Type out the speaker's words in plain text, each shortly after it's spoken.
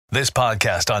This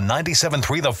podcast on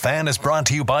 97.3 The Fan is brought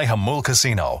to you by Jamul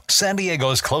Casino, San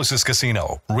Diego's closest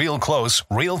casino. Real close,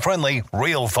 real friendly,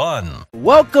 real fun.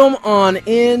 Welcome on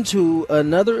into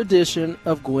another edition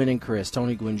of Gwynn and Chris.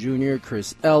 Tony Gwynn Jr.,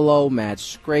 Chris Ello, Matt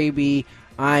Scraby.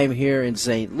 I'm here in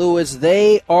St. Louis.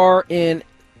 They are in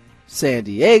San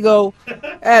Diego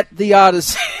at the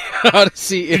Odyssey Empire.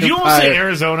 Did you almost say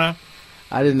Arizona?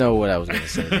 I didn't know what I was going to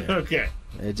say there. Okay.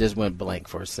 It just went blank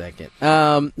for a second.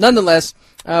 Nonetheless,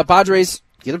 Padres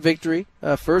get a victory.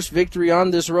 First victory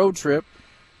on this road trip.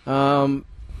 4-1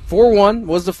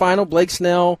 was the final. Blake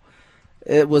Snell,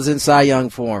 it was in Cy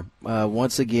Young form.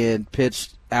 Once again,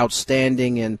 pitched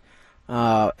outstanding. And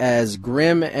as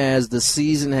grim as the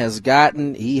season has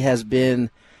gotten, he has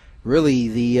been really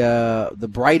the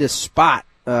brightest spot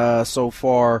so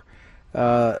far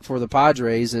for the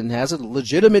Padres and has a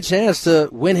legitimate chance to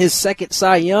win his second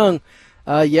Cy Young.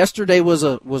 Yesterday was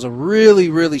a really,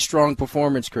 really strong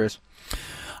performance, Chris.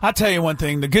 I'll tell you one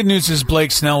thing. The good news is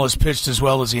Blake Snell has pitched as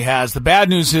well as he has. The bad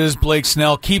news is Blake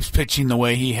Snell keeps pitching the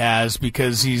way he has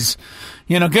because he's,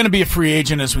 going to be a free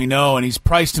agent, as we know, and he's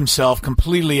priced himself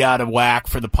completely out of whack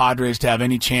for the Padres to have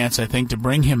any chance, I think, to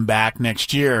bring him back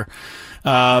next year.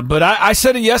 But I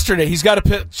said it yesterday. He's got to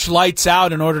pitch lights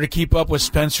out in order to keep up with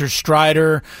Spencer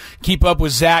Strider, keep up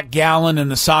with Zach Gallen in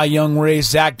the Cy Young race.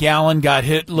 Zach Gallen got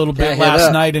hit a little bit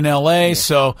last night in L.A.,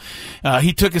 so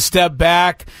he took a step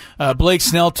back. Blake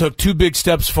Snell took two big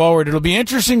steps forward. It'll be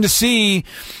interesting to see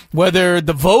whether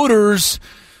the voters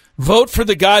vote for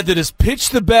the guy that has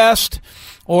pitched the best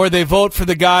or they vote for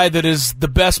the guy that is the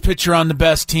best pitcher on the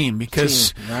best team,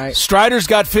 because right. Strider's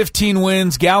got 15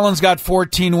 wins, Gallen's got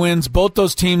 14 wins. Both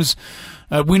those teams,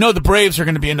 we know the Braves are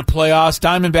going to be in the playoffs.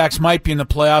 Diamondbacks might be in the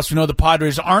playoffs. We know the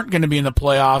Padres aren't going to be in the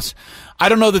playoffs. I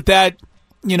don't know that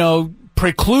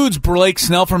precludes Blake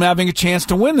Snell from having a chance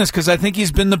to win this, because I think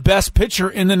he's been the best pitcher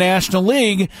in the National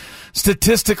League,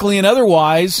 statistically and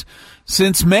otherwise,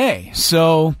 since May.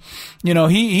 So,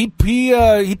 he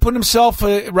put himself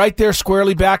right there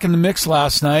squarely back in the mix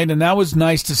last night, and that was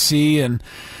nice to see. And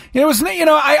it was,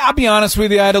 I'll be honest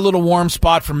with you, I had a little warm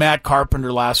spot for Matt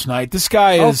Carpenter last night. This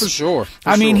guy is, for sure.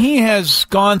 He has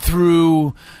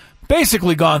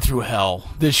basically gone through hell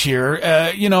this year.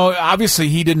 Obviously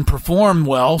he didn't perform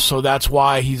well, so that's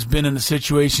why he's been in the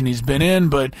situation he's been in.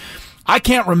 But I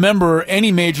can't remember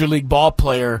any major league ball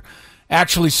player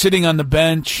actually sitting on the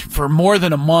bench for more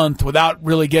than a month without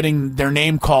really getting their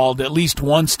name called at least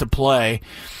once to play.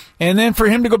 And then for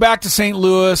him to go back to St.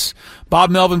 Louis, Bob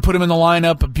Melvin put him in the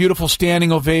lineup, a beautiful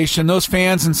standing ovation. Those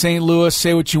fans in St. Louis,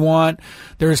 say what you want.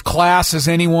 They're as class as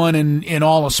anyone in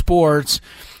all of sports.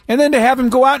 And then to have him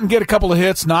go out and get a couple of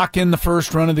hits, knock in the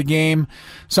first run of the game.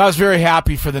 So I was very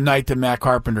happy for the night that Matt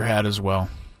Carpenter had as well.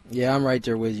 Yeah, I'm right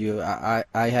there with you. I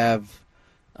have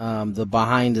the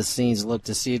behind-the-scenes look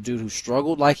to see a dude who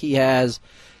struggled like he has,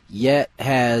 yet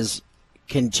has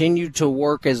continued to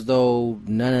work as though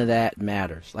none of that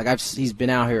matters. He's been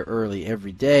out here early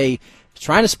every day,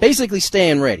 trying to basically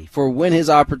staying ready for when his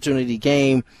opportunity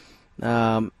came.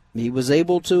 He was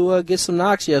able to get some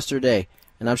knocks yesterday,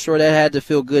 and I'm sure that had to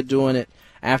feel good doing it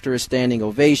after a standing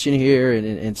ovation here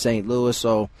in St. Louis.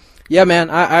 So, yeah,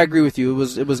 man, I agree with you.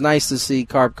 It was nice to see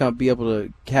Carp be able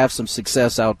to have some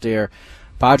success out there.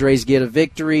 Padres get a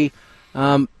victory.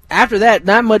 After that,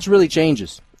 not much really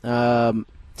changes.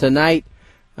 Tonight,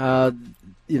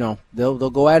 they'll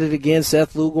go at it again.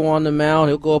 Seth Lugo on the mound.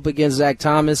 He'll go up against Zach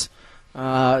Thompson.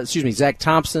 And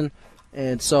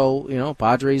so,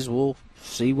 Padres will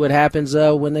see what happens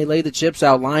when they lay the chips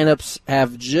out. Lineups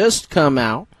have just come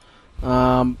out.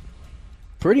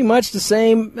 Pretty much the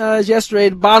same as yesterday.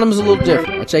 The bottom's a little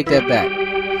different. I take that back.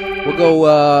 We'll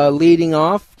go leading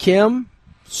off. Kim,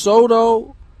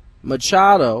 Soto,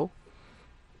 Machado,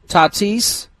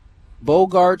 Tatis,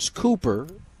 Bogarts, Cooper,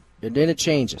 and then it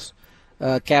changes.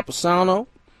 Campusano,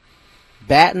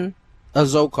 Batten,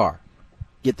 Azokar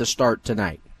get the start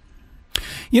tonight.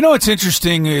 What's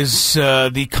interesting is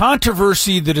the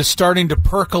controversy that is starting to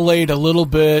percolate a little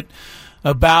bit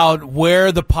about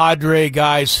where the Padre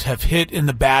guys have hit in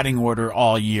the batting order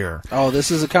all year. Oh,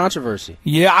 this is a controversy.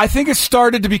 Yeah, I think it's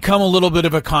started to become a little bit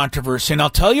of a controversy, and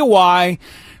I'll tell you why.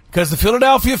 Because the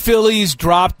Philadelphia Phillies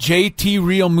dropped JT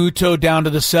Realmuto down to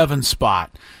the 7th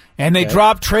spot, and they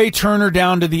dropped Trey Turner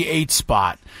down to the 8th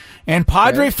spot. And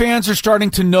Padre fans are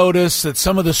starting to notice that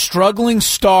some of the struggling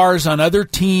stars on other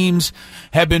teams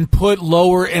have been put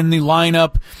lower in the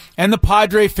lineup, and the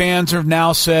Padre fans have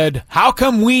now said, how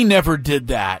come we never did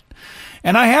that?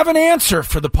 And I have an answer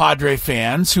for the Padre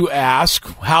fans who ask,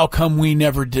 how come we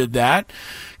never did that?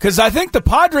 Because I think the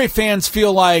Padre fans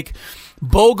feel like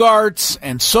Bogarts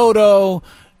and Soto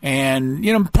And,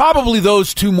 probably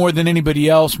those two more than anybody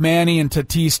else, Manny and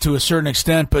Tatis to a certain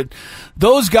extent, but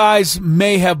those guys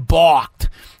may have balked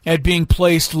at being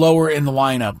placed lower in the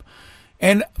lineup.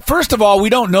 And first of all, we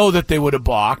don't know that they would have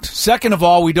balked. Second of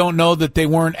all, we don't know that they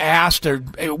weren't asked, or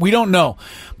we don't know.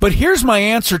 But here's my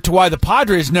answer to why the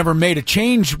Padres never made a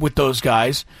change with those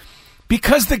guys.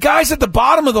 Because the guys at the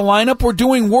bottom of the lineup were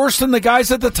doing worse than the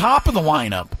guys at the top of the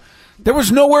lineup. There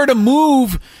was nowhere to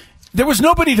move. There was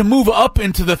nobody to move up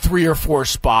into the 3 or 4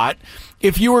 spot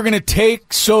if you were going to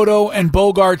take Soto and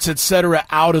Bogarts, et cetera,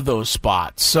 out of those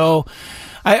spots. So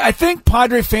I think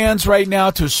Padre fans right now,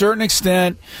 to a certain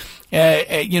extent,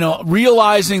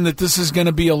 realizing that this is going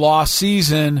to be a lost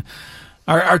season,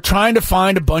 are trying to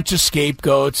find a bunch of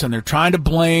scapegoats, and they're trying to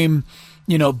blame,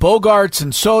 Bogarts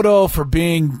and Soto for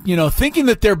being, thinking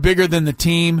that they're bigger than the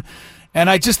team. And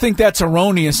I just think that's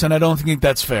erroneous, and I don't think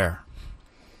that's fair.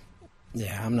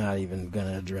 Yeah, I'm not even going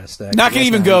to address that. Not going to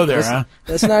even go there, huh?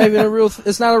 That's not even a real.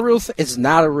 It's not a real. It's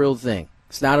not a real thing.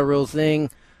 It's not a real thing.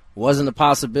 Wasn't a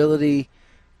possibility.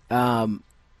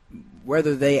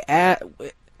 Whether they I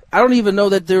don't even know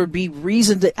that there would be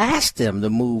reason to ask them to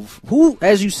move. Who,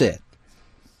 as you said,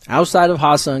 outside of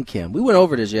Ha-Seong Kim, we went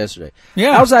over this yesterday.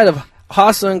 Yeah. Outside of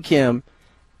Ha-Seong Kim,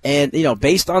 and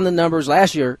based on the numbers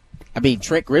last year,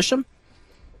 Trent Grisham.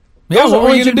 Yeah, what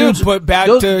were you going to do? Put back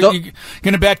you're going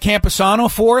to bat Camposano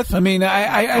fourth? I mean,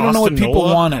 I don't know what people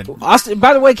wanted.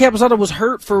 By the way, Camposano was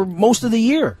hurt for most of the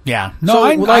year. Yeah, no,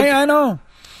 I know.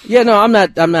 Yeah, no, I'm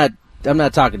not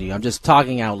talking to you. I'm just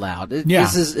talking out loud.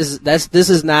 This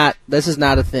is not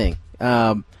a thing.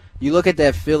 You look at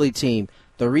that Philly team.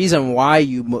 The reason why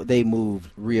they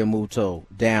moved Realmuto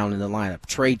down in the lineup,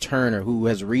 Trey Turner, who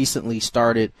has recently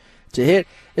started to hit,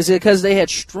 is because they had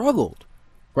struggled,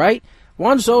 right?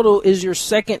 Juan Soto is your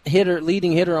second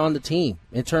leading hitter on the team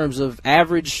in terms of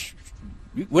average,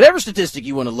 whatever statistic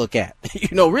you want to look at.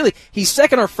 Really, he's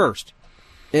second or first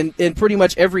in pretty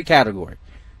much every category.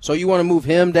 So you want to move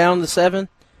him down to 7?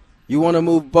 You want to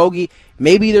move Bogey?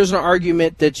 Maybe there's an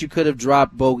argument that you could have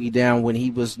dropped Bogey down when he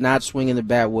was not swinging the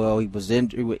bat well. He was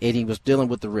and he was dealing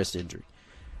with the wrist injury.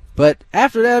 But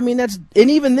after that, and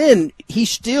even then, he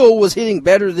still was hitting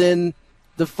better than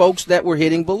the folks that were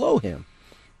hitting below him.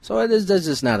 So that's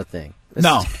just not a thing.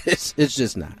 It's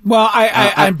just not. Well,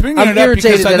 I'm bringing it up because I'm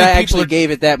irritated that I actually gave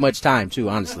it that much time, too,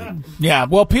 honestly. Yeah,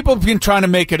 well, people have been trying to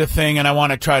make it a thing, and I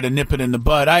want to try to nip it in the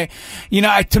bud.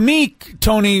 To me,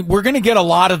 Tony, we're going to get a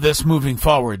lot of this moving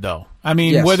forward, though.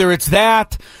 Yes. Whether it's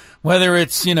that, whether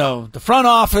it's, the front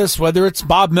office, whether it's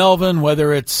Bob Melvin,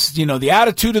 whether it's, the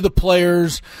attitude of the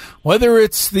players, whether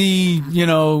it's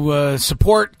the,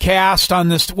 support cast on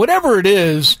this, whatever it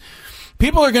is,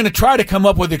 people are going to try to come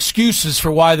up with excuses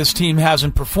for why this team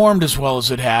hasn't performed as well as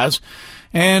it has.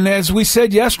 And as we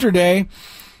said yesterday,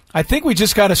 I think we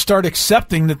just got to start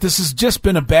accepting that this has just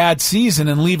been a bad season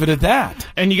and leave it at that.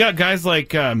 And you got guys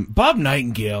like Bob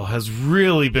Nightingale has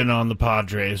really been on the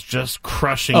Padres, just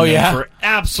crushing them for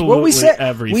absolutely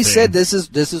everything. We said this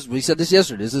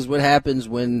yesterday. This is what happens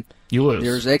when you lose.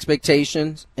 There's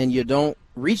expectations and you don't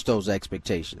reach those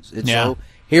expectations. So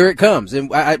here it comes. And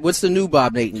what's the new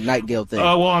Bob Nightingale thing?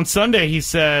 Well, on Sunday he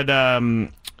said,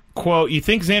 quote, "You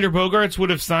think Xander Bogaerts would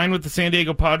have signed with the San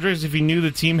Diego Padres if he knew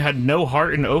the team had no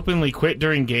heart and openly quit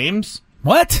during games?"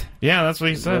 What? Yeah, that's what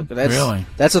he said. Really?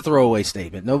 That's a throwaway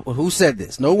statement. No, who said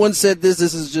this? No one said this.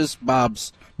 This is just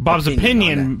Bob's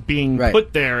opinion being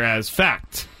put there as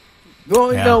fact.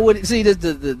 Well, see, here's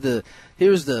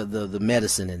the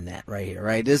medicine in that right here,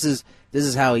 right? This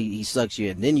is how he sucks you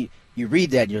in. And then you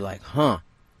read that and you're like,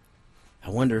 I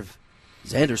wonder if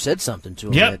Xander said something to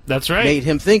him. Yep, that's right. Made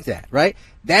him think that, right?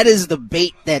 That is the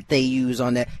bait that they use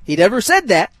on that. He never said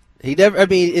that.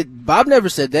 Bob never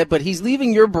said that, but he's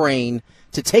leaving your brain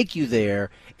to take you there,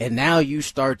 and now you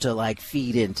start to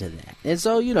feed into that. And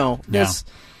so,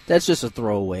 that's just a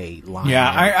throwaway line. Yeah,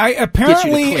 I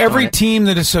apparently every team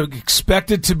that is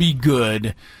expected to be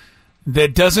good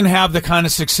that doesn't have the kind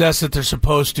of success that they're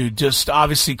supposed to just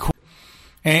obviously quit.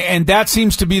 And that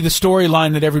seems to be the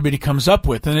storyline that everybody comes up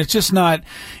with, and it's just not.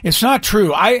 It's not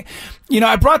true. I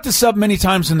brought this up many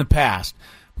times in the past,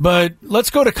 but let's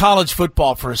go to college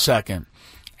football for a second.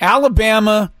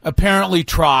 Alabama apparently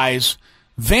tries.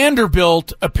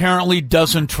 Vanderbilt apparently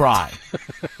doesn't try,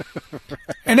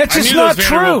 and it's just not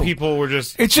true. People were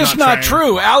just. It's just not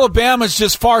true. Alabama's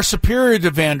just far superior to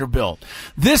Vanderbilt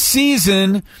this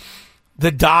season.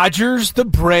 The Dodgers, the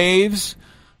Braves,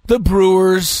 the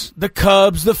Brewers, the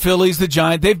Cubs, the Phillies, the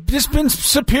Giants, they've just been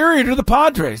superior to the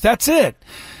Padres. That's it.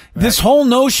 Right. This whole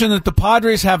notion that the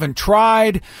Padres haven't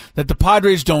tried, that the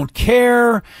Padres don't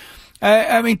care.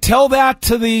 Tell that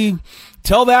to the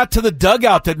Tell that to the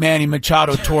dugout that Manny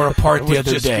Machado tore apart the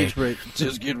other day.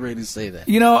 Just get ready to say that.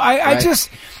 I just...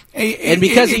 And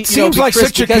because it seems like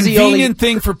such a convenient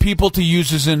thing for people to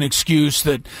use as an excuse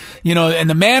that, and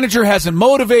the manager hasn't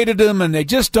motivated them and they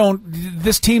just don't,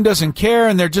 this team doesn't care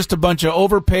and they're just a bunch of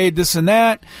overpaid this and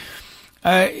that.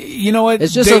 You know what?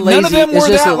 It's just none of them were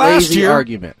that last year.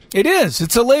 Argument. It is.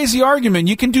 It's a lazy argument.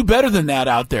 You can do better than that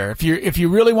out there. If you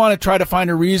really want to try to find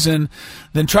a reason,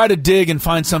 then try to dig and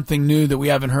find something new that we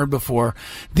haven't heard before.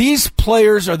 These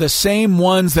players are the same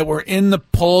ones that were in the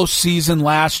postseason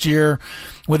last year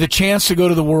with a chance to go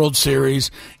to the World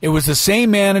Series. It was the same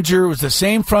manager. It was the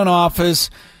same front office.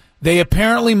 They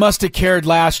apparently must have cared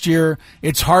last year.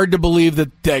 It's hard to believe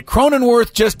that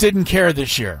Cronenworth just didn't care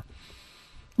this year.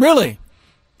 Really?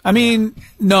 I mean,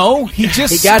 no, he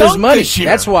got his money. This year.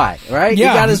 That's why, right?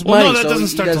 Yeah. He got his money. No, that doesn't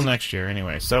start till next year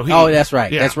anyway. So that's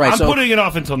right. Yeah, that's right. I'm putting it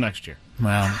off until next year.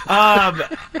 Well,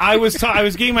 I was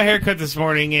getting my hair cut this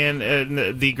morning,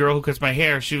 and the girl who cuts my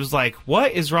hair, she was like,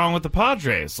 "What is wrong with the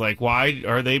Padres? Like, why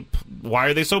are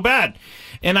they so bad?"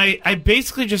 And I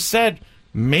basically just said,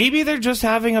 maybe they're just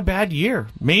having a bad year.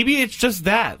 Maybe it's just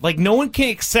that. Like, no one can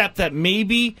accept that.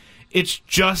 Maybe it's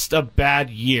just a bad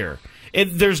year.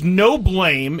 There's no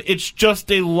blame. It's just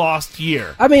a lost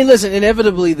year. I mean, listen,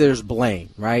 inevitably there's blame,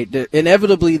 right?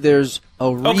 Inevitably there's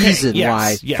a reason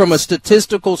why, from a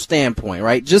statistical standpoint,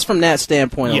 right? Just from that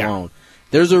standpoint alone,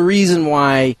 there's a reason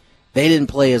why they didn't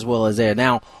play as well as they did.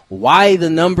 Now, why the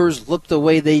numbers look the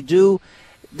way they do,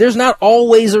 there's not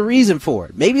always a reason for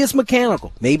it. Maybe it's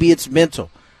mechanical. Maybe it's mental.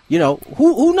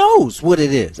 Who knows what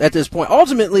it is at this point?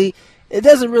 Ultimately, it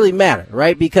doesn't really matter,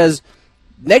 right? Because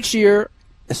next year,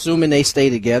 assuming they stay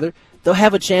together, they'll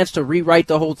have a chance to rewrite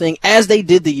the whole thing as they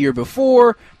did the year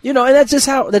before, and that's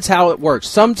how it works.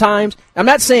 Sometimes, I'm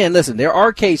not saying, listen, there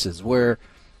are cases where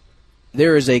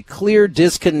there is a clear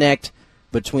disconnect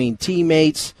between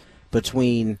teammates,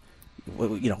 between,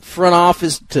 front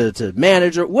office to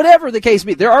manager, whatever the case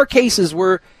be. There are cases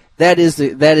where that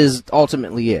is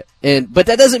ultimately it. But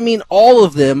that doesn't mean all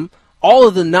of the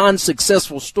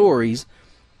non-successful stories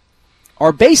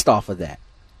are based off of that.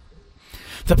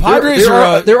 The Padres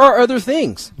there are other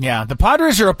things. Yeah, the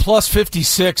Padres are a plus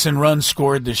 56 in runs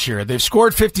scored this year. They've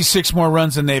scored 56 more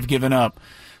runs than they've given up.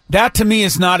 That, to me,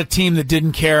 is not a team that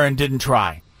didn't care and didn't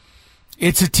try.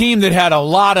 It's a team that had a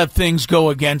lot of things go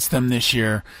against them this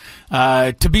year.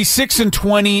 To be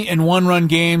 6-20 in one-run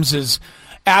games is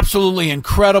absolutely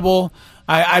incredible.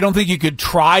 I don't think you could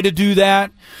try to do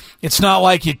that. It's not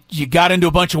like you got into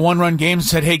a bunch of one-run games and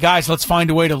said, hey, guys, let's find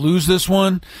a way to lose this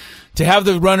one. To have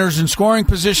the runners in scoring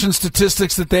position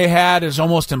statistics that they had is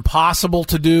almost impossible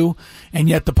to do, and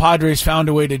yet the Padres found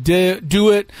a way to do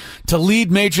it. To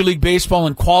lead Major League Baseball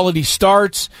in quality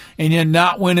starts and yet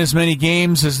not win as many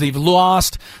games as they've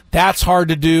lost, that's hard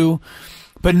to do.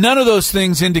 But none of those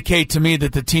things indicate to me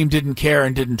that the team didn't care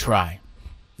and didn't try.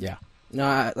 Yeah.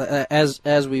 No,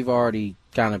 as we've already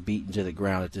kind of beaten to the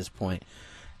ground at this point,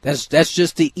 that's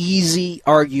just the easy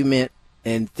argument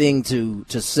and thing to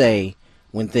say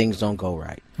when things don't go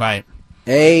right. Right.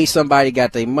 A, somebody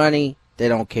got their money, they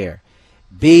don't care.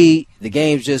 B, the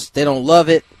game's just, they don't love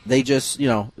it, they just,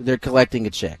 they're collecting a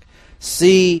check.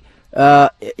 C,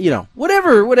 whatever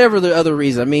the other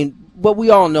reason. I mean, but we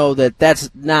all know that that's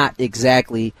not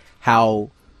exactly how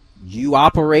you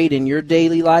operate in your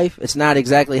daily life. It's not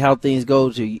exactly how things go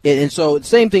to you. And so the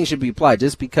same thing should be applied.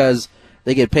 Just because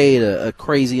they get paid a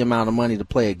crazy amount of money to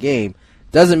play a game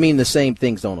doesn't mean the same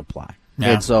things don't apply.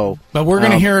 Yeah. And so, but we're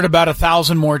going to hear it about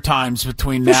 1,000 more times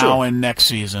between now and next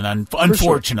season,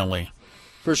 unfortunately.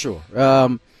 For sure.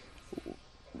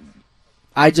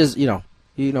 I just,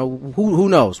 who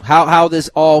knows how this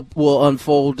all will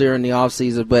unfold during the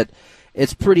offseason, but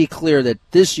it's pretty clear that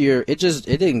this year it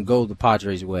didn't go the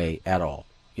Padres' way at all,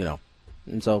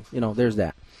 And so, there's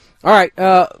that. All right,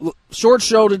 short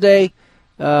show today.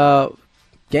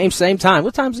 Game same time.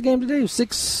 What time's the game today?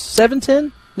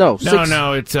 7:10? No, it's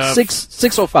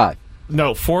 6:05.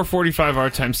 No, 4:45 our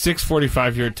time,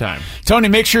 6:45 your time. Tony,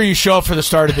 make sure you show up for the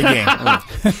start of the game.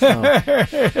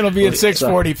 It'll be at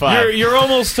 6:45. You're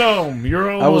almost home.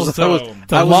 You're almost home. I was in the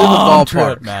ballpark,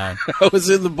 trip, man. I was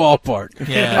in the ballpark.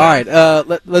 Yeah. All right,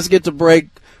 let's get to break.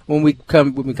 When we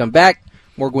come back,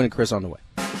 more Gwynn and Chris on the way.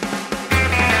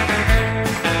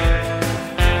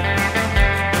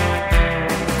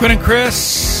 Gwynn and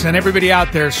Chris and everybody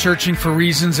out there searching for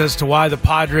reasons as to why the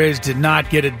Padres did not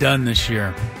get it done this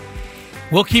year.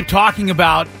 We'll keep talking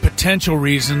about potential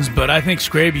reasons, but I think,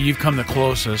 Scraby, you've come the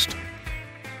closest.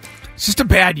 It's just a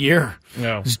bad year.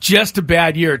 No. It's just a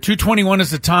bad year. 2:21 is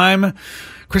the time.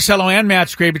 Crisello and Matt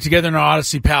Scraby together in our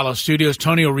Odyssey Palace studios.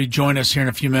 Tony will rejoin us here in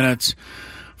a few minutes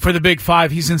for the Big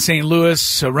Five. He's in St.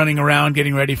 Louis, running around,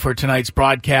 getting ready for tonight's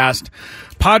broadcast.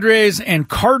 Padres and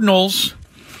Cardinals,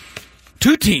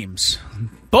 two teams,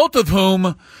 both of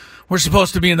whom were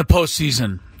supposed to be in the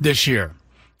postseason this year.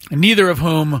 Neither of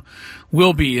whom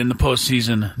will be in the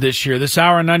postseason this year. This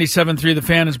hour on 97.3 The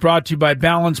Fan is brought to you by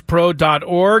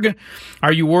BalancePro.org.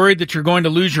 Are you worried that you're going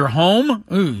to lose your home?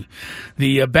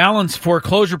 The Balance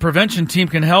Foreclosure Prevention Team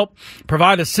can help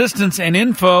provide assistance and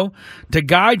info to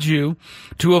guide you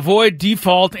to avoid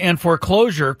default and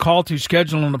foreclosure. Call to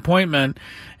schedule an appointment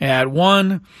at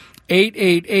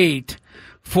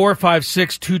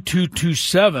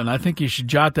 1-888-456-2227. I think you should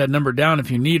jot that number down if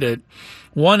you need it.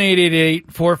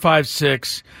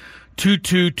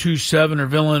 1-888-456-2227 or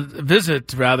visit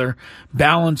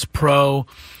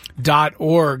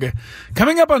balancepro.org.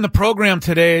 Coming up on the program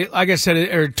today, like I said,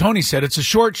 or Tony said, it's a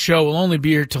short show. We'll only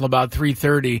be here till about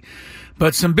 3:30.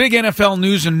 But some big NFL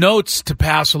news and notes to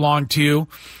pass along to you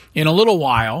in a little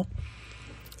while.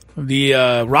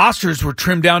 The rosters were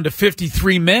trimmed down to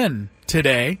 53 men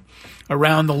today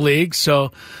around the league,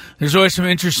 so there's always some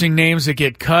interesting names that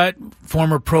get cut.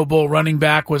 Former Pro Bowl running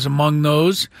back was among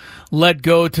those. Let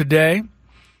go today.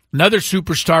 Another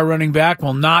superstar running back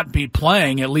will not be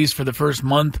playing, at least for the first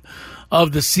month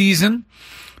of the season.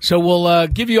 So we'll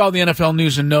give you all the NFL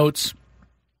news and notes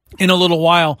in a little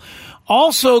while.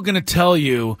 Also going to tell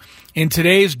you in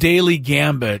today's Daily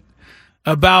Gambit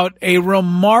about a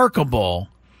remarkable,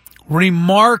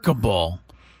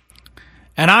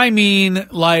 and I mean,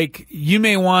 like, you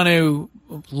may want to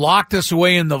lock this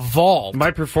away in the vault.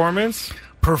 My performance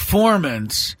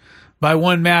by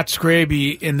one Matt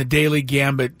Scraby in the Daily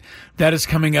Gambit. That is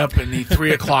coming up in the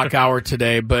 3 o'clock hour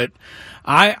today. But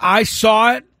I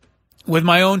saw it with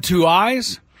my own two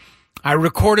eyes. I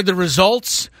recorded the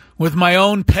results with my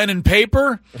own pen and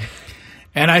paper,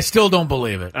 and I still don't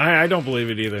believe it. I don't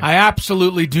believe it either. I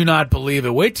absolutely do not believe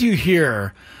it. Wait till you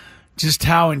hear just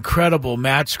how incredible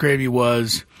Matt Scraby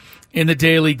was in the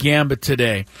Daily Gambit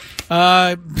today.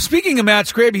 Speaking of Matt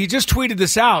Scraby, he just tweeted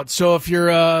this out. So if you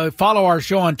follow our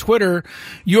show on Twitter,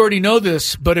 you already know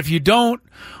this. But if you don't,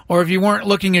 or if you weren't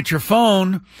looking at your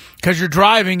phone because you're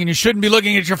driving and you shouldn't be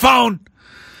looking at your phone,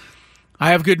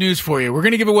 I have good news for you. We're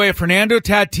going to give away a Fernando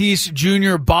Tatis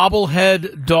Jr.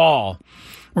 bobblehead doll.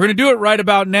 We're going to do it right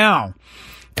about now.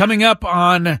 Coming up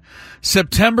on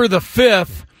September the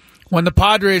 5th, when the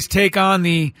Padres take on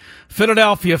the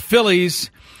Philadelphia Phillies,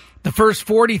 the first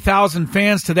 40,000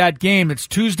 fans to that game, it's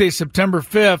Tuesday, September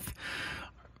 5th,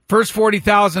 first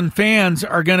 40,000 fans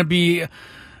are going to be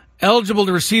eligible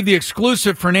to receive the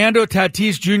exclusive Fernando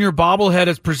Tatis Jr. bobblehead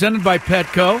as presented by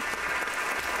Petco.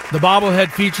 The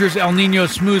bobblehead features El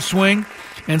Nino's smooth swing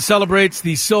and celebrates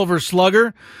the Silver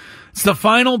Slugger. It's the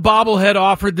final bobblehead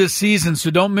offered this season,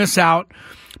 so don't miss out.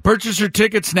 Purchase your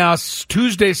tickets now,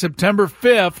 Tuesday, September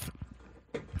 5th.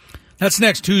 That's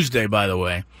next Tuesday, by the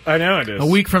way. I know it is. A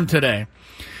week from today.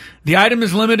 The item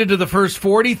is limited to the first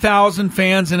 40,000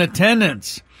 fans in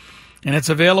attendance, and it's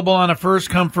available on a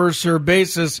first-come, first-served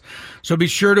basis, so be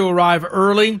sure to arrive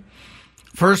early.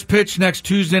 First pitch next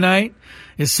Tuesday night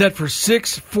is set for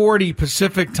 6:40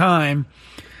 Pacific time.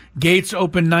 Gates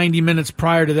open 90 minutes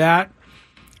prior to that.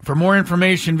 For more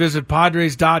information, visit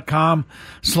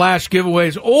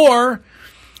Padres.com/giveaways, or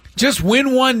just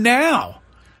win one now.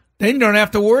 Then you don't have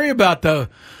to worry about the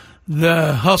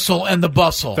hustle and the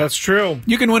bustle. That's true.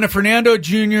 You can win a Fernando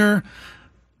Jr.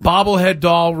 bobblehead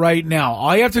doll right now.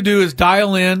 All you have to do is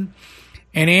dial in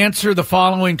and answer the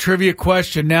following trivia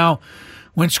question. Now,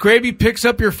 when Scraby picks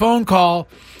up your phone call,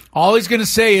 all he's going to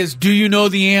say is, do you know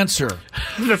the answer?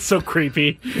 That's so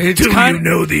creepy. You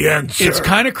know the answer? It's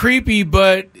kind of creepy,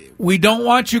 but we don't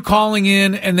want you calling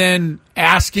in and then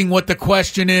asking what the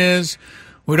question is.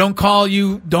 We don't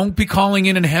be calling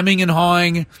in and hemming and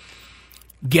hawing.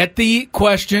 Get the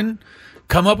question,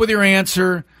 come up with your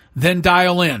answer, then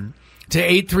dial in to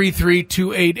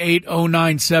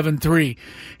 833-288-0973.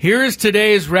 Here is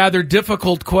today's rather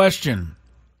difficult question.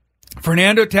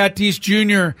 Fernando Tatis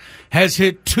Jr. has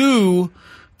hit 2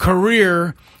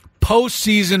 career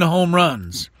postseason home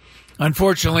runs.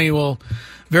 Unfortunately, he will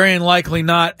very unlikely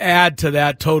not add to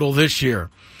that total this year.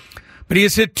 But he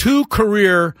has hit 2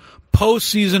 career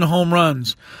postseason home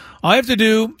runs. All you have to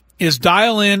do is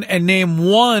dial in and name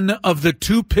one of the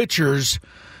 2 pitchers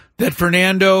that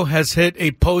Fernando has hit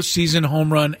a postseason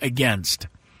home run against.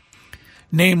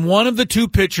 Name one of the 2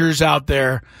 pitchers out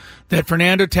there that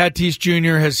Fernando Tatis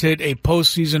Jr. has hit a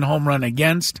postseason home run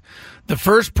against. The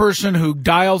first person who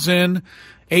dials in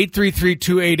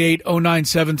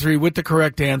 833-288-0973 with the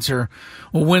correct answer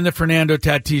will win the Fernando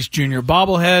Tatis Jr.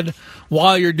 bobblehead.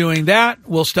 While you're doing that,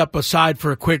 we'll step aside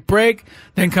for a quick break,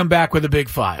 then come back with a Big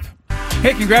Five.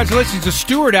 Hey, congratulations to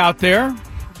Stuart out there.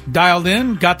 Dialed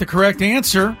in, got the correct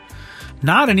answer.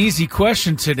 Not an easy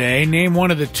question today. Name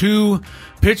one of the two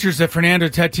pitchers that Fernando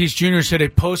Tatis Jr. hit a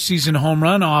postseason home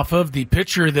run off of. The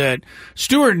pitcher that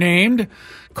Stuart named,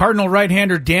 Cardinal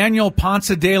right-hander Daniel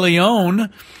Ponce de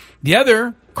Leon. The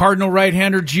other, Cardinal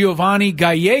right-hander Giovanni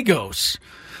Gallegos.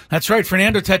 That's right,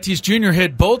 Fernando Tatis Jr.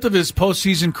 hit both of his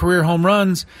postseason career home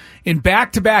runs in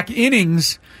back-to-back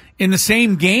innings in the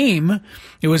same game.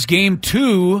 It was Game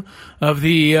 2 of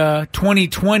the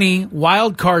 2020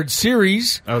 Wild Card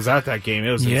Series. I was at that game.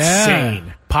 It was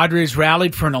insane. Padres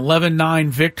rallied for an 11-9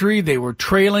 victory. They were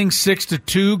trailing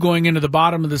 6-2 going into the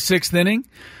bottom of the sixth inning,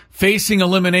 facing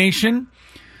elimination.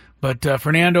 But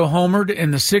Fernando homered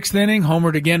in the sixth inning,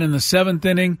 homered again in the seventh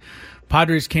inning.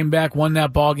 Padres came back, won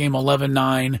that ball game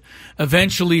 11-9,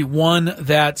 eventually won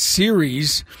that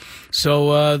series.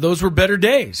 So those were better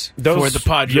days for the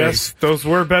Padres. Yes, those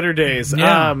were better days.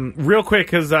 Yeah. Real quick,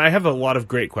 because I have a lot of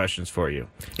great questions for you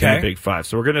in the Big Five.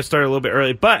 So we're going to start a little bit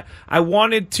early. But I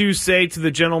wanted to say to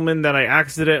the gentleman that I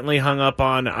accidentally hung up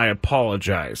on, I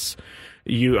apologize.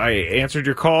 I answered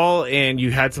your call, and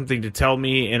you had something to tell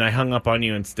me, and I hung up on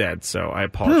you instead. So I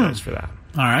apologize for that.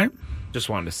 All right. Just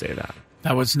wanted to say that.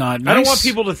 That was not nice. I don't want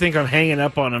people to think I'm hanging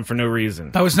up on them for no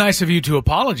reason. That was nice of you to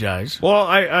apologize. Well,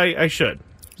 I should.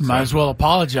 Might as well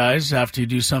apologize after you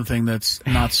do something that's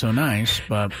not so nice.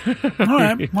 But all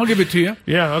right, I'll give it to you.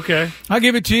 Yeah, okay. I'll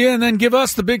give it to you, and then give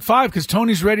us the Big Five because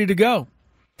Tony's ready to go.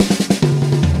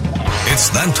 It's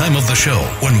that time of the show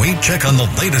when we check on the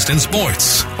latest in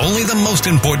sports. Only the most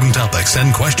important topics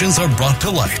and questions are brought to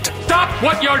light. Stop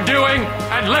what you're doing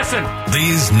and listen.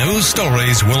 These news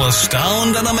stories will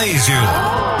astound and amaze you.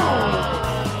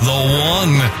 The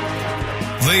one,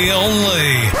 the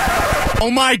only. Oh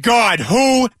my God,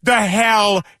 who the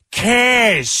hell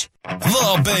cares?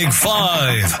 The Big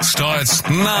Five starts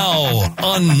now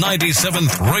on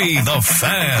 97.3 The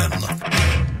Fan.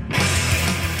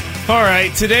 All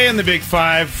right, today on the Big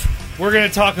Five, we're going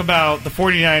to talk about the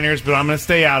 49ers, but I'm going to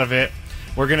stay out of it.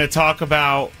 We're going to talk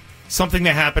about something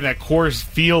that happened at Coors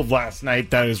Field last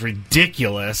night that is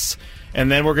ridiculous. And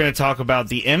then we're going to talk about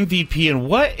the MVP and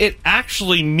what it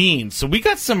actually means. So we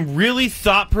got some really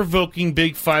thought-provoking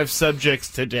Big Five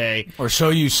subjects today. Or so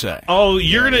you say. Oh,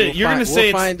 you're going to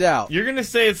say we'll find out. You're going to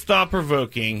say it's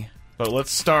thought-provoking. But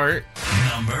let's start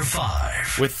Number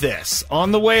 5 with this.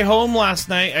 On the way home last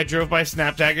night, I drove by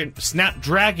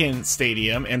Snapdragon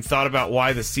Stadium and thought about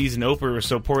why the season opener was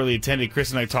so poorly attended.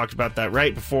 Chris and I talked about that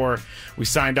right before we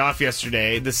signed off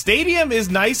yesterday. The stadium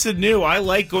is nice and new. I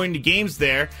like going to games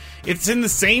there. It's in the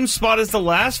same spot as the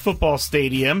last football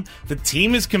stadium. The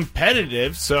team is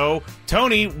competitive. So,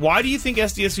 Tony, why do you think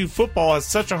SDSU football has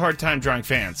such a hard time drawing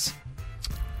fans?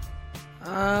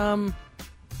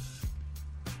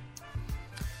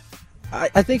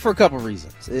 I think for a couple of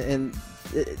reasons, and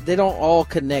they don't all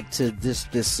connect to this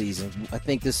season. I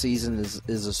think this season is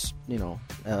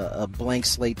a blank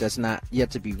slate that's not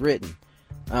yet to be written.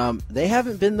 They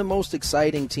haven't been the most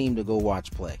exciting team to go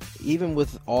watch play, even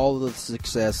with all the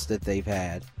success that they've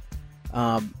had.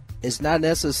 It's not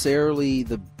necessarily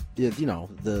the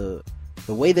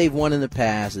way they've won in the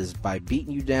past is by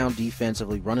beating you down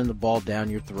defensively, running the ball down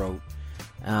your throat.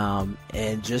 And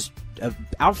just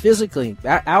out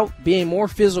being more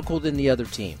physical than the other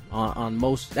team on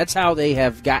most. That's how they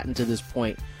have gotten to this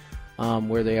point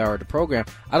where they are at the program.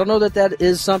 I don't know that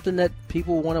is something that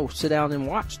people want to sit down and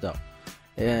watch, though.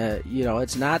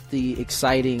 It's not the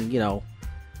exciting,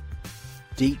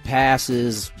 deep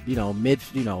passes,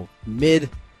 mid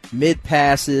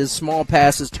passes, small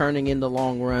passes turning into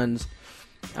long runs.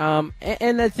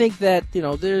 And I think that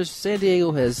there's San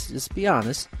Diego has, let's be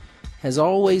honest, has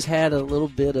always had a little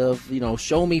bit of,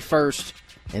 show me first,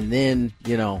 and then,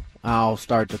 I'll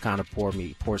start to kind of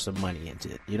pour some money into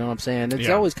it. You know what I'm saying? It's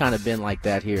always kind of been like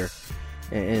that here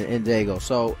in Dago.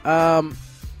 So, I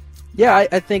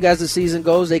think as the season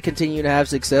goes, they continue to have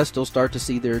success. They'll start to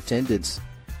see their attendance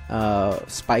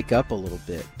spike up a little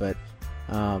bit. But,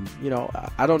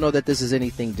 I don't know that this is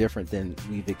anything different than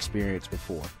we've experienced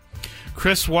before.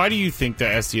 Chris, why do you think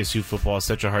that SDSU football has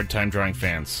such a hard time drawing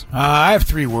fans? I have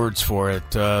 3 words for it.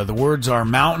 The words are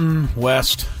Mountain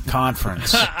West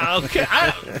Conference. Okay.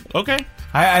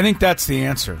 I think that's the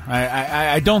answer.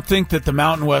 I don't think that the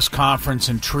Mountain West Conference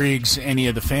intrigues any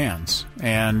of the fans.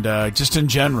 And just in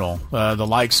general, the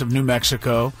likes of New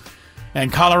Mexico and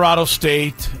Colorado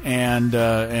State and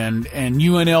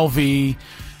UNLV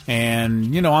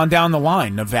and, on down the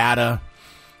line, Nevada.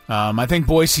 I think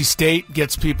Boise State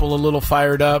gets people a little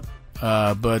fired up,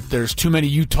 but there's too many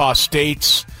Utah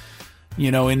States,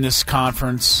 in this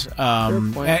conference.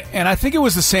 And I think it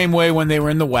was the same way when they were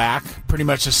in the WAC, pretty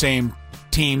much the same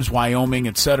teams, Wyoming,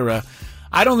 etc.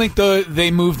 I don't think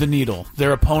they move the needle.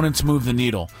 Their opponents move the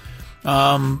needle.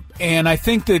 And I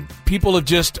think that people have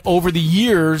just, over the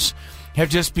years, have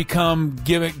just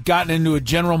gotten into a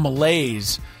general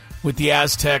malaise with the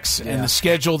Aztecs and the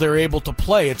schedule they're able to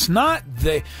play. It's not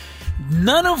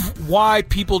none of why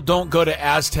people don't go to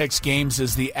Aztecs games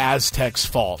is the Aztecs'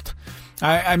 fault.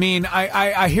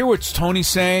 I hear what Tony's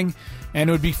saying, and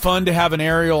it would be fun to have an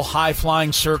aerial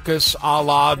high-flying circus a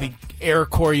la the Air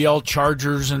Coryell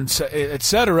Chargers and et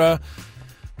cetera.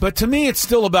 But to me, it's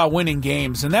still about winning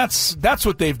games, and that's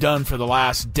what they've done for the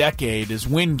last decade is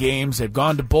win games. They've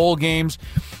gone to bowl games.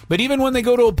 But even when they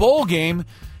go to a bowl game,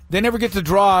 they never get to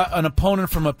draw an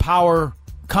opponent from a power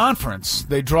conference.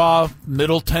 They draw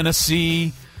Middle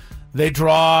Tennessee. They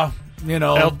draw,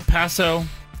 El Paso.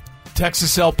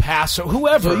 Texas El Paso,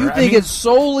 whoever. So you think it's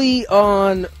solely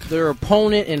on their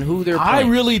opponent and who they're playing? I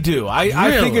really do. I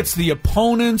think it's the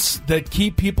opponents that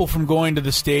keep people from going to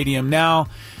the stadium. Now,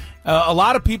 a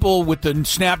lot of people with the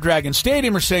Snapdragon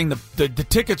Stadium are saying the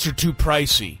tickets are too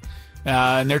pricey,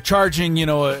 and they're charging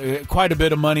quite a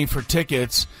bit of money for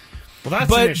tickets. Well,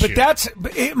 that's an issue.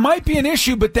 But it might be an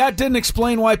issue, but that didn't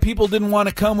explain why people didn't want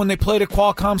to come when they played at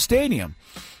Qualcomm Stadium.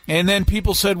 And then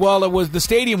people said, well, the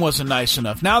stadium wasn't nice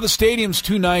enough. Now the stadium's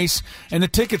too nice and the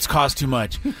tickets cost too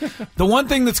much. The one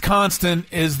thing that's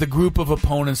constant is the group of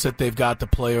opponents that they've got to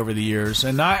play over the years.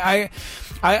 And I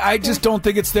just don't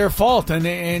think it's their fault.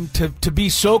 And to be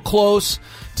so close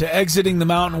to exiting the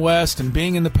Mountain West and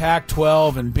being in the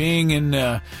Pac-12 and being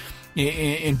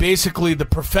in basically the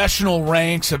professional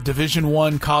ranks of Division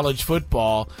I college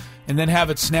football and then have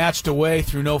it snatched away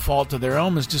through no fault of their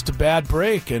own is just a bad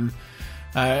break. And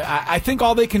I think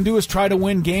all they can do is try to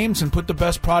win games and put the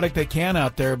best product they can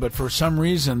out there, but for some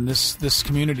reason, this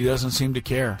community doesn't seem to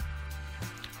care.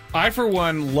 I, for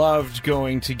one, loved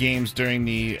going to games during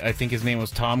I think his name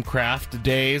was Tom Kraft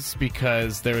days,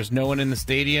 because there was no one in the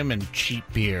stadium and cheap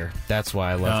beer. That's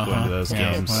why I loved going to those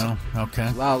games. Well, okay.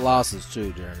 A lot of losses,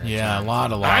 too, during that time. A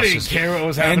lot of losses. I didn't care what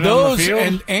was happening on the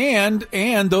field.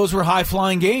 And those were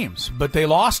high-flying games, but they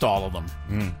lost all of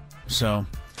them. So...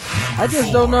 I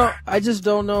just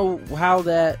don't know how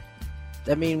that.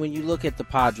 I mean, when you look at the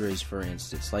Padres, for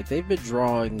instance, like they've been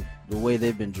drawing the way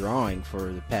they've been drawing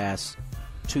for the past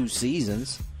 3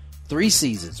 seasons,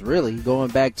 really,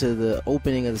 going back to the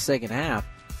opening of the second half.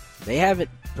 They haven't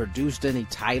produced any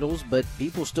titles, but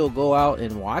people still go out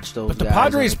and watch those. But the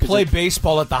Padres play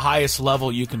baseball at the highest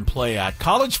level you can play at.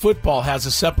 College football has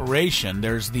a separation.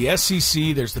 There's the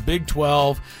SEC, there's the Big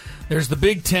 12. There's the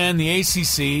Big Ten, the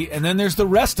ACC, and then there's the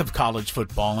rest of college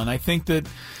football. And I think that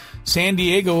San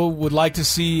Diego would like to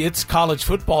see its college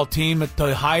football team at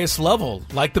the highest level,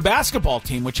 like the basketball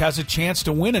team, which has a chance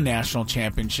to win a national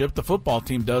championship. The football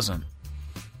team doesn't.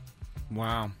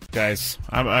 Wow. Guys,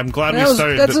 I'm glad we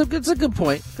started. That's a good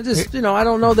point. I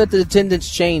don't know that the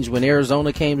attendance changed when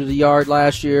Arizona came to the Yard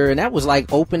last year, and that was like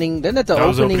opening. Then at the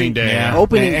opening day,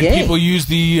 opening and game, people use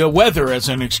the weather as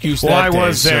an excuse. Well, that I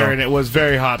was day, there, and it was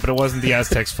very hot, but it wasn't the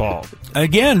Aztecs' fault.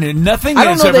 Again, nothing. I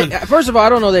don't know that. First of all, I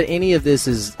don't know that any of this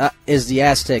is the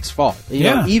Aztecs' fault. You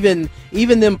know, even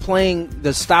them playing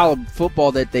the style of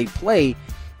football that they play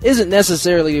isn't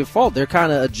necessarily their fault. They're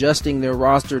kind of adjusting their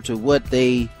roster to what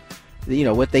they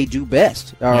do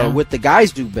best, or what the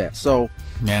guys do best. So,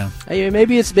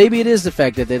 maybe it is the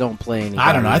fact that they don't play any.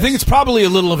 I don't know. I think it's probably a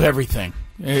little of everything,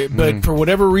 but for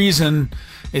whatever reason,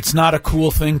 it's not a cool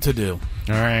thing to do.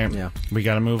 All right, we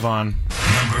got to move on.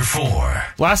 Number 4.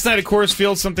 Last night at Coors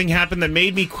Field, something happened that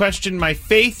made me question my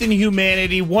faith in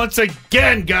humanity once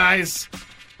again, guys.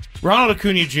 Ronald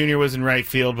Acuna Jr. was in right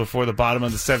field before the bottom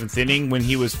of the 7th inning when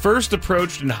he was first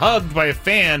approached and hugged by a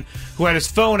fan who had his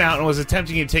phone out and was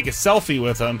attempting to take a selfie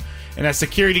with him. And as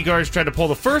security guards tried to pull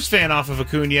the first fan off of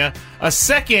Acuna, a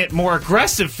second, more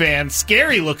aggressive fan,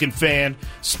 scary-looking fan,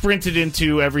 sprinted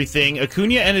into everything.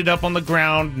 Acuna ended up on the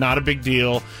ground, not a big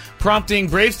deal, prompting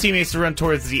Braves teammates to run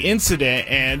towards the incident,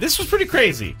 and this was pretty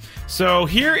crazy. So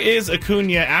here is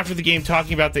Acuna after the game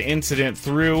talking about the incident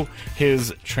through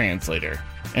his translator.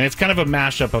 And it's kind of a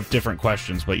mashup of different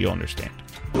questions, but you'll understand.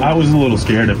 I was a little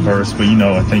scared at first, but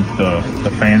I think the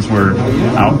fans were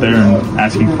out there and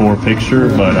asking for a picture,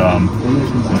 but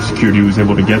security was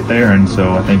able to get there, and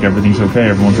so I think everything's okay.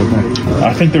 Everyone's okay.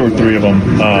 I think there were 3 of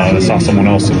them. I saw someone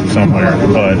else somewhere,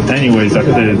 but anyways,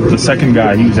 the second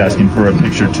guy, he was asking for a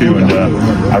picture too, and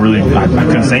I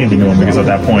couldn't say anything to him because at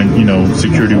that point,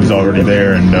 security was already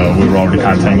there, and we were already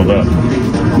kind of tangled up.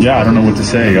 Yeah, I don't know what to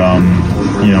say.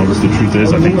 The truth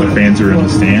is, I think the fans are in the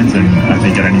stands, and I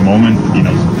think at any moment,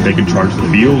 they can charge the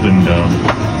field. And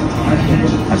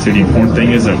I'd say the important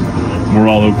thing is that we're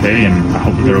all okay, and I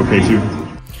hope they're okay too.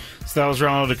 So that was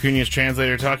Ronald Acuna's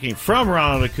translator talking from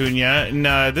Ronald Acuna. And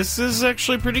this is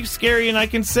actually pretty scary, and I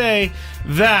can say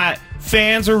that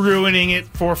fans are ruining it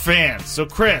for fans. So,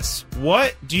 Chris,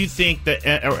 what do you think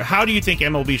how do you think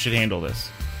MLB should handle this?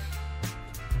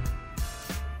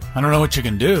 I don't know what you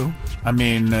can do. I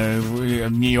mean,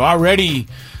 you already.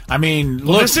 I mean,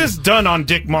 look, this is done on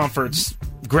Dick Monfort's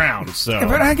ground, so. Yeah,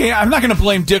 but I'm not going to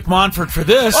blame Dick Monfort for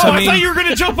this. Oh, I thought you were going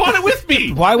to jump on it with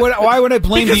me. Why would I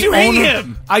blame because the you owner? hate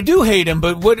him. I do hate him,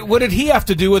 but what did he have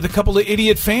to do with a couple of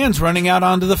idiot fans running out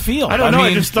onto the field? I don't know.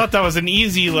 I just thought that was an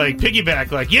easy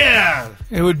piggyback. Yeah,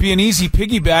 it would be an easy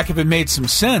piggyback if it made some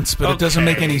sense, but it doesn't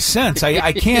make any sense.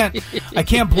 I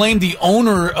can't blame the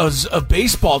owner of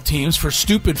baseball teams for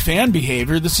stupid fan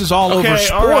behavior. This is all over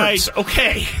sports. All right,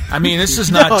 okay. I mean, this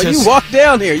is not just. You walk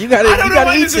down here. You got to. I don't know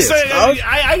why this is.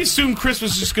 I assume Chris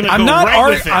was just going to go right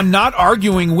with it. I'm not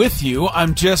arguing with you.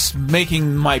 I'm just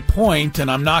making my point,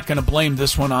 and I'm not going to blame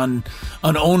this one on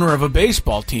an owner of a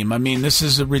baseball team. I mean, this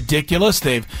is ridiculous.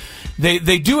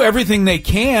 They do everything they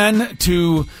can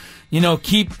to,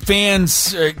 keep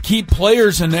fans, keep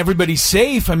players and everybody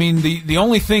safe. I mean, the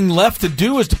only thing left to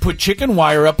do is to put chicken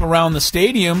wire up around the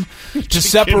stadium to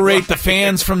separate the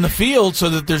fans from the field so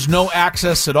that there's no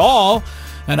access at all.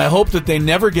 And I hope that they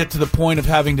never get to the point of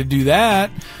having to do that.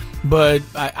 But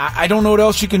I don't know what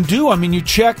else you can do. I mean, you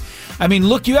check. I mean,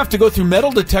 look, you have to go through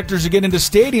metal detectors to get into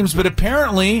stadiums, but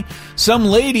apparently some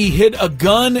lady hid a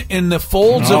gun in the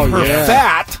folds of her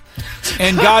fat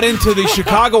and got into the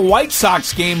Chicago White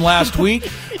Sox game last week,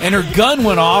 and her gun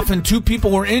went off, and 2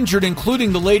 people were injured,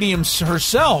 including the lady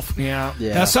herself. Yeah.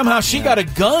 Now, somehow she got a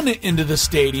gun into the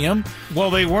stadium. Well,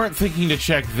 they weren't thinking to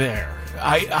check there.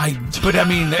 But I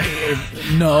mean,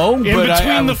 no. In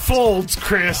between the folds,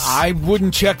 Chris. I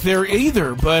wouldn't check there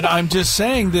either, but I'm just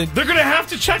saying that they're going to have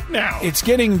to check now. It's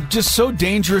getting just so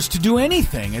dangerous to do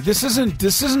anything. This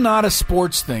is not a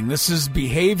sports thing. This is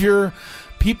behavior,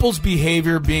 people's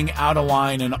behavior being out of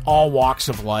line in all walks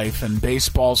of life, and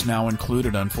baseball's now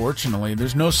included, unfortunately.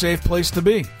 There's no safe place to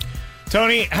be.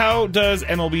 Tony, how does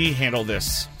MLB handle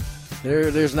this?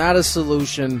 There's not a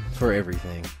solution for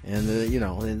everything, and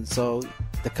and so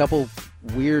the couple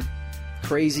weird,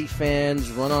 crazy fans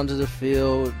run onto the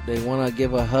field. They want to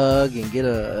give a hug and get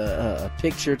a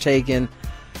picture taken.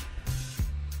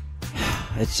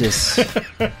 It's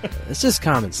just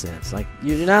common sense. Like,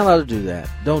 you're not allowed to do that.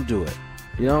 Don't do it.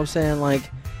 You know what I'm saying?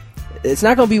 Like, it's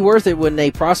not going to be worth it when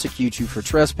they prosecute you for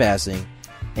trespassing,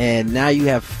 and now you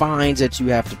have fines that you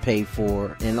have to pay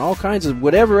for, and all kinds of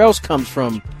whatever else comes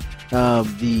from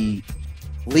the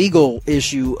legal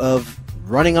issue of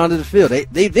running onto the field.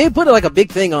 They put like a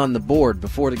big thing on the board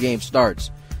before the game starts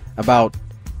about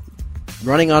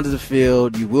running onto the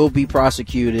field. You will be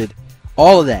prosecuted.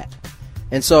 All of that.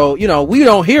 And so, we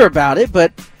don't hear about it,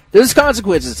 but there's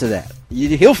consequences to that.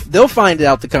 They'll find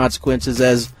out the consequences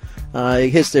as it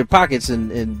hits their pockets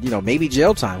and maybe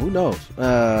jail time. Who knows?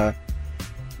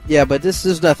 Yeah, but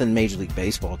there's nothing Major League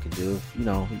Baseball can do.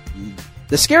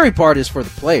 The scary part is for the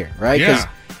player, right? Because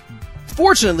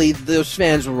fortunately, those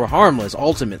fans were harmless.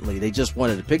 Ultimately, they just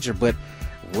wanted a picture. But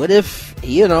what if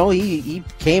he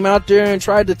came out there and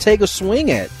tried to take a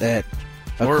swing at that,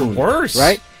 or worse,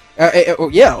 right?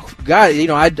 God,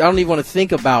 I don't even want to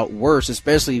think about worse,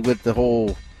 especially with the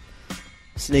whole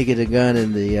sneaking a gun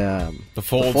in the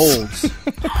folds.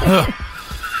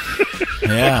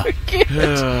 Yeah.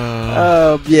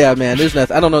 Yeah, man. There's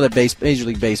nothing. I don't know that Major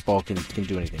League Baseball can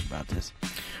do anything about this.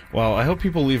 Well, I hope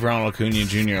people leave Ronald Acuna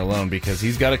Jr. alone because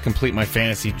he's got to complete my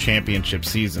fantasy championship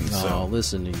season. So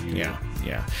listen to you.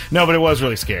 Yeah. No, but it was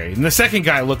really scary. And the second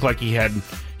guy looked like he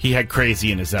had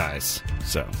crazy in his eyes.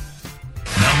 So.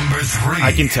 Number 3.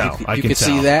 I can tell. You can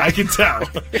see that? I can tell.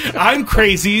 I'm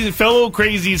crazy. Fellow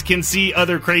crazies can see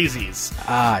other crazies.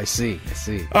 I see.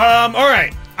 All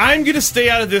right. I'm going to stay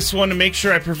out of this one to make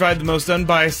sure I provide the most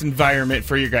unbiased environment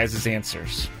for your guys'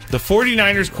 answers. The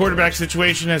 49ers quarterback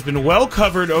situation has been well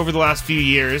covered over the last few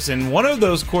years, and one of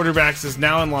those quarterbacks is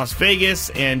now in Las Vegas,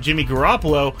 and Jimmy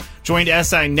Garoppolo joined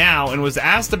SI Now and was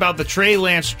asked about the Trey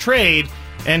Lance trade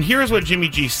And here's what Jimmy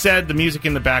G said. The music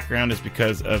in the background is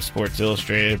because of Sports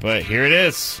Illustrated, but here it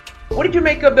is. What did you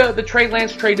make of the Trey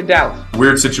Lance trade to Dallas?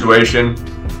 Weird situation.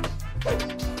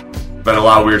 Been a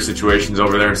lot of weird situations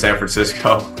over there in San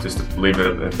Francisco. Just to leave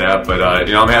it at that. But,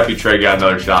 I'm happy Trey got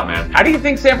another shot, man. How do you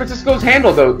think San Francisco's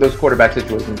handled those quarterback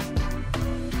situations?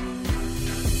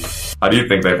 How do you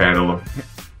think they've handled them?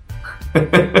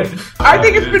 I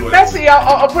think it's been messy.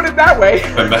 I'll put it that way.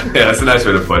 Yeah, that's a nice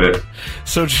way to put it.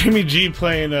 So Jimmy G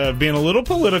being a little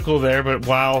political there, but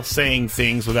while saying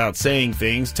things without saying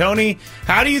things. Tony,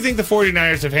 how do you think the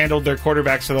 49ers have handled their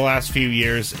quarterbacks for the last few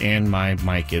years? And my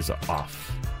mic is off.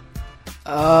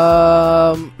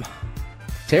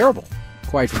 Terrible,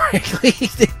 quite frankly.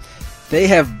 They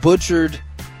have butchered.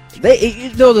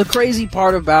 The crazy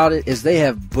part about it is they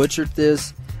have butchered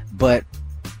this, but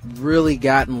really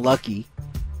gotten lucky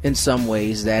in some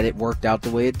ways that it worked out the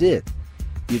way it did.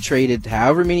 You traded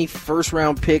however many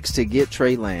first-round picks to get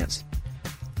Trey Lance.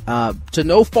 To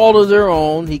no fault of their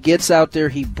own, he gets out there,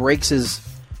 he breaks his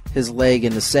leg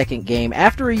in the second game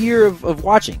after a year of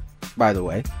watching, by the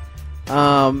way.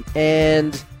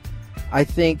 And I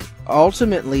think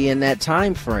ultimately in that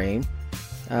time frame,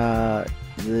 the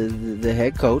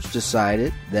head coach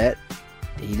decided that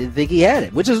he didn't think he had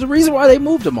it, which is the reason why they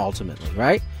moved him ultimately,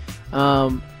 right?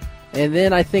 And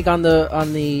then I think on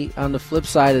the flip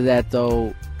side of that,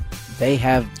 though, they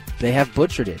have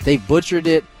butchered it. They butchered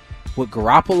it with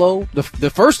Garoppolo the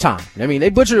first time. I mean, they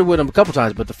butchered it with him a couple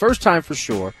times, but the first time for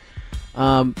sure.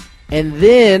 And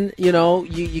then,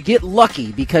 you get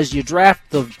lucky because you draft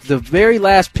the very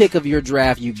last pick of your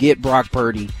draft, you get Brock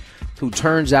Purdy, who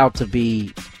turns out to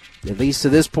be, at least to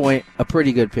this point, a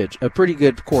pretty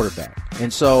good quarterback.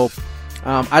 And so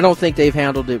I don't think they've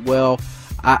handled it well.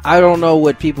 I don't know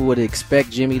what people would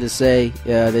expect Jimmy to say.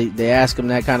 They ask him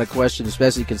that kind of question,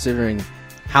 especially considering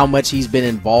how much he's been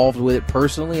involved with it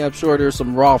personally. I'm sure there's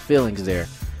some raw feelings there.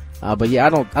 But yeah, I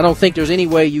don't think there's any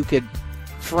way you could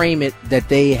frame it that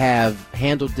they have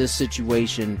handled this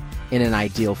situation in an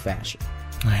ideal fashion.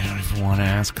 I don't even want to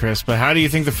ask Chris, but how do you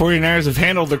think the 49ers have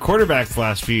handled their quarterbacks the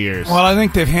last few years? Well, I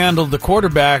think they've handled the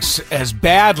quarterbacks as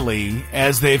badly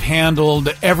as they've handled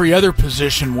every other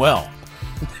position well.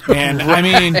 And, right. I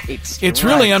mean, it's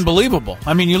really unbelievable.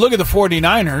 I mean, you look at the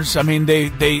 49ers. I mean,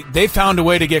 they found a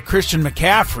way to get Christian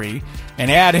McCaffrey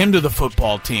and add him to the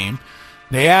football team.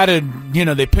 They added,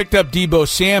 they picked up Deebo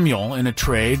Samuel in a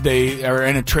trade.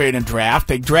 And draft.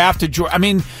 They drafted George. I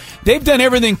mean, they've done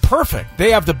everything perfect.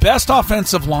 They have the best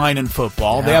offensive line in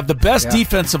football. Yeah. They have the best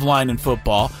defensive line in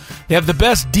football. They have the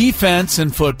best defense in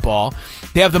football.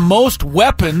 They have the most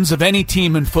weapons of any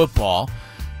team in football.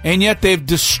 And yet they've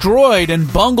destroyed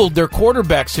and bungled their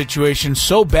quarterback situation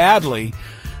so badly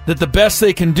that the best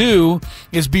they can do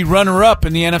is be runner-up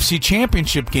in the NFC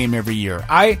Championship game every year.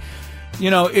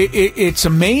 It's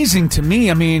amazing to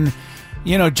me. I mean,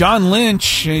 John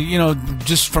Lynch,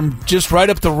 just right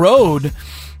up the road,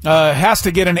 has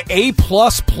to get an A++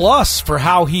 for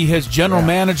how he has general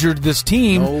managered this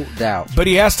team. No doubt. But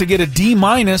he has to get a D-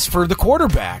 for the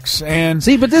quarterbacks. And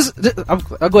see, but this I'll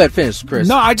go ahead and finish, Chris.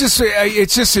 No,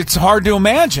 it's hard to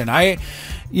imagine. If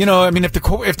the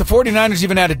 49ers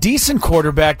even had a decent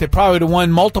quarterback, they probably would have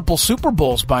won multiple Super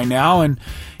Bowls by now. And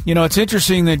it's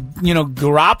interesting that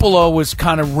Garoppolo was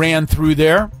kind of ran through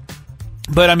there.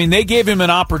 But, I mean, they gave him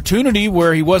an opportunity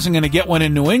where he wasn't going to get one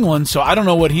in New England, so I don't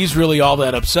know what he's really all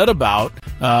that upset about.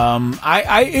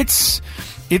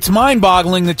 It's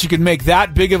mind-boggling that you could make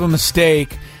that big of a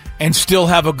mistake and still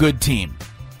have a good team.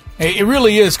 It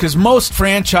really is, because most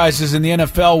franchises in the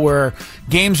NFL where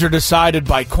games are decided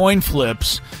by coin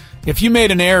flips, if you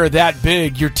made an error that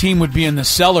big, your team would be in the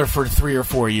cellar for 3 or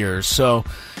 4 years. So,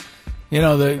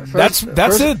 that's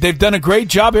it. They've done a great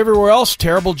job everywhere else.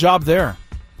 Terrible job there.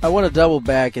 I want to double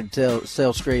back and tell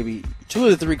Scraby 2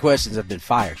 of the 3 questions have been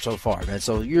fired so far, man.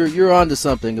 So you're on to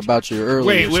something about your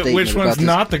earlier statement. Wait, which one's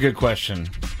not the good question?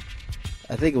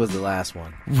 I think it was the last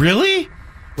one. Really?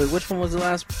 Wait, which one was the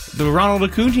last? The Ronald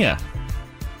Acuna.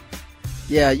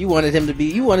 Yeah, you wanted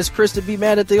Chris to be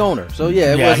mad at the owner. So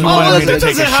yeah, that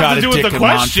doesn't have to do with the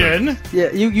question.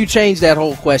 Yeah, you changed that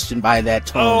whole question by that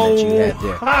tone that you had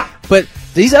there. But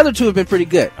these other 2 have been pretty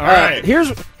good. All right. Here's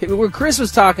what Chris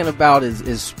was talking about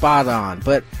is spot on.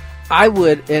 But I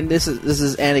would, and this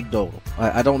is anecdotal.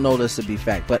 I don't know this to be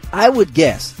fact, but I would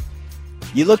guess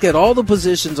you look at all the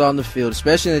positions on the field,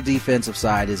 especially on the defensive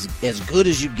side, is as good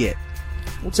as you get.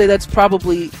 I would say that's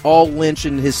probably all Lynch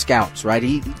and his scouts, right?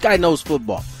 The guy knows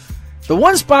football. The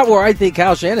one spot where I think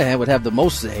Kyle Shanahan would have the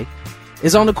most say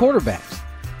is on the quarterbacks.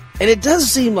 And it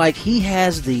does seem like he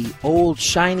has the old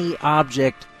shiny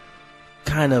object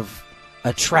kind of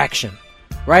attraction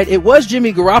right? It was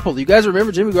Jimmy Garoppolo. You guys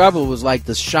remember Jimmy Garoppolo was like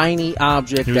the shiny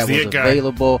object that was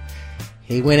available.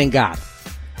 He went and got it.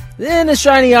 Then the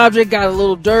shiny object got a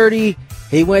little dirty.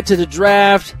 He went to the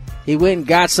draft. He went and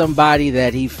got somebody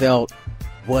that he felt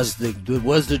was the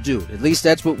dude. At least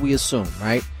that's what we assume,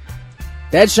 right?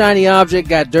 That shiny object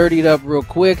got dirtied up real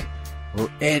quick,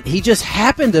 and he just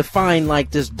happened to find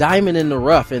like this diamond in the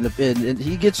rough, and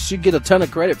he should get a ton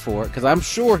of credit for it, because I'm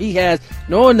sure he has,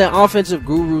 knowing the offensive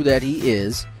guru that he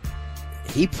is,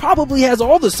 he probably has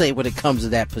all the say when it comes to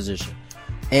that position.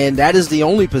 And that is the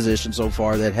only position so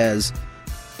far that has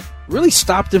really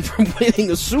stopped him from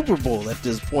winning a Super Bowl at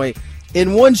this point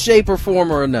in one shape or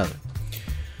form or another.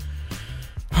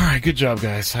 All right, good job,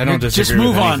 guys. I don't disagree. Just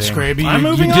move with on, anything. Scraby. I'm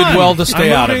moving you on. did well to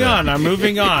stay out of it. I'm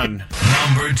moving on.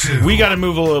 Number 2. We got to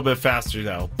move a little bit faster,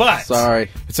 though. But sorry,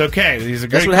 it's okay. These are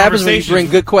great That's what happens when you bring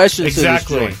good questions.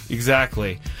 Exactly. To this joint.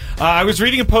 Exactly. I was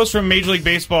reading a post from Major League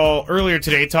Baseball earlier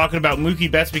today talking about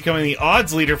Mookie Betts becoming the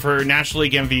odds leader for National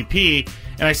League MVP,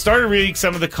 and I started reading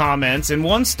some of the comments, and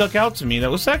one stuck out to me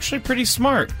that was actually pretty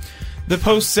smart. The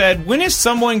post said, "When is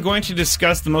someone going to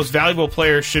discuss the most valuable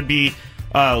player should be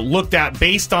looked at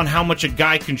based on how much a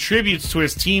guy contributes to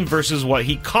his team versus what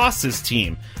he costs his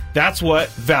team? That's what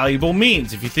valuable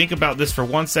means." If you think about this for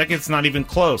 1 second, it's not even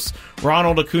close.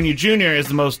 Ronald Acuna Jr. is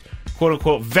the most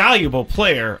quote-unquote valuable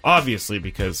player, obviously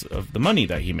because of the money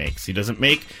that he makes. He doesn't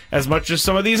make as much as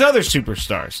some of these other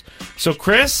superstars. So,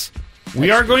 Chris,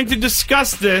 we are going to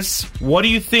discuss this. What do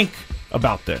you think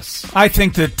about this? I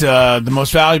think that the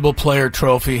most valuable player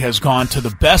trophy has gone to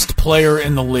the best player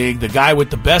in the league, the guy with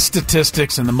the best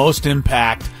statistics and the most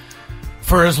impact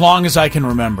for as long as I can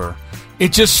remember.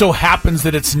 It just so happens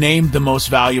that it's named the most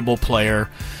valuable player,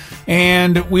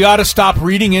 and we ought to stop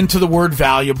reading into the word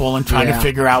valuable and trying to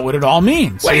figure out what it all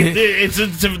means. Wait,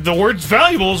 the word's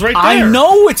valuable is right there. I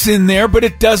know it's in there, but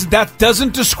that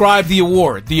doesn't describe the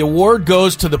award. The award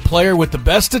goes to the player with the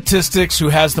best statistics who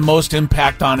has the most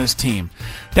impact on his team.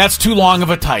 That's too long of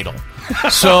a title.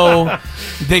 So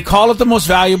they call it the most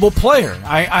valuable player.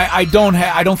 I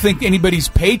don't think anybody's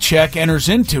paycheck enters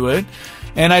into it,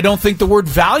 and I don't think the word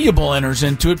valuable enters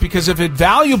into it, because if it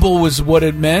valuable was what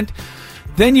it meant,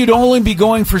 then you'd only be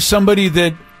going for somebody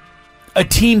that a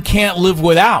team can't live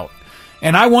without.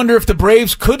 And I wonder if the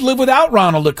Braves could live without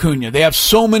Ronald Acuna. They have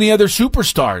so many other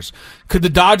superstars. Could the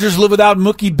Dodgers live without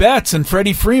Mookie Betts and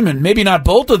Freddie Freeman? Maybe not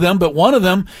both of them, but one of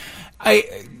them.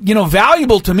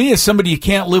 Valuable to me is somebody you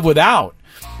can't live without.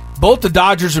 Both the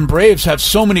Dodgers and Braves have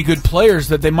so many good players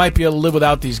that they might be able to live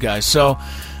without these guys. So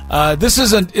this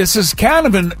is kind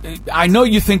of I know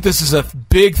you think this is a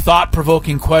big,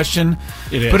 thought-provoking question,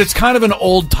 but it's kind of an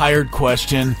old, tired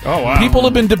question. Oh, wow. People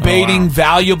have been debating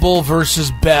valuable versus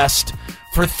best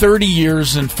for 30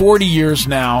 years and 40 years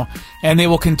now, and they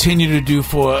will continue to do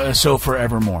so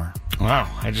forevermore. Wow,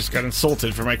 I just got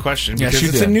insulted for my question. Yes, because you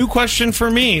it's did. a new question for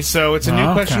me, so it's a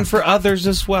new question for others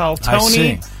as well.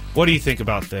 Tony, what do you think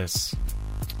about this?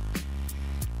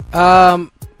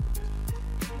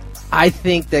 I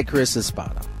think that Chris is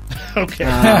spot on. Okay.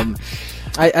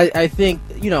 I think,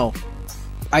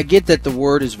 I get that the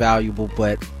word is valuable,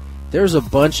 but there's a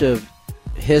bunch of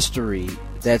history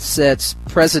that sets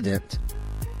precedents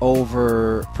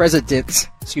over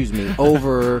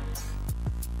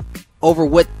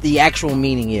what the actual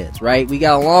meaning is, right? We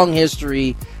got a long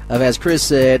history of, as Chris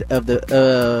said, of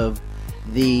the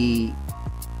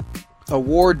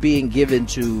award being given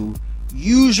to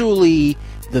usually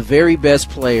the very best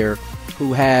player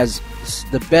who has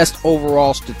the best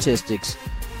overall statistics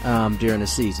during the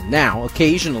season. Now,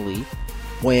 occasionally,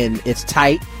 when it's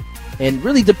tight, and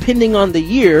really depending on the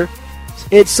year,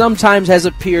 it sometimes has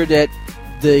appeared that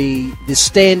the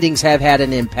standings have had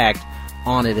an impact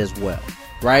on it as well,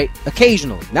 right?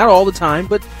 Occasionally. Not all the time,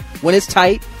 but when it's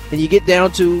tight and you get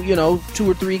down to, 2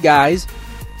 or 3 guys,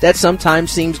 that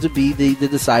sometimes seems to be the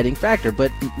deciding factor,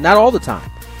 but not all the time.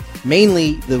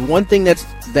 Mainly, the one thing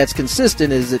that's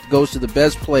consistent is it goes to the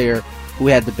best player who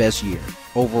had the best year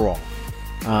overall.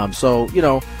 So,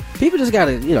 people just got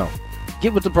to,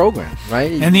 get with the program,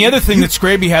 right? And the other thing that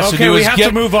Scraby has to do is we have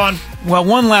to move on. Well,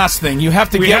 one last thing. You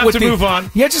have to move on.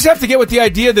 You just have to get with the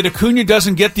idea that Acuna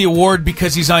doesn't get the award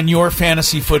because he's on your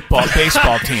fantasy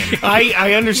baseball team.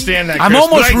 I understand that,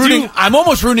 Chris, I'm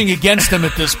almost rooting against him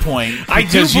at this point. I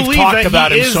do believe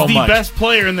that he is the best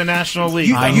player in the National League.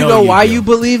 You know why you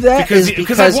believe that?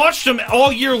 Because I've watched him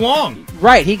all year long.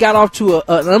 Right. He got off to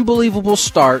an unbelievable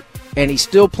start, and he's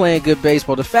still playing good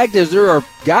baseball. The fact is, there are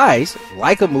guys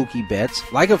like a Mookie Betts,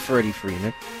 like a Freddie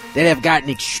Freeman, that have gotten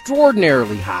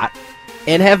extraordinarily hot,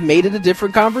 and have made it a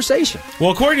different conversation.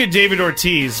 Well, according to David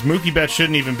Ortiz, Mookie Betts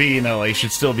shouldn't even be in LA;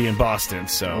 should still be in Boston.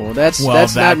 So, well, that's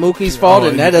not Mookie's fault,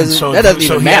 and that doesn't even matter.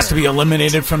 So he has to be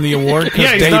eliminated from the award because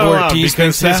yeah, he's David not allowed Ortiz because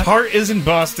thinks his that? heart is in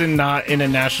Boston, not in a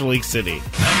National League city.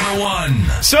 Number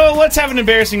 1. So let's have an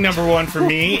embarrassing number 1 for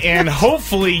me, and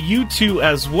hopefully you two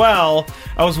as well.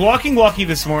 I was walking Walkie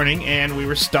this morning, and we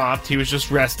were stopped. He was just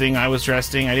resting. I was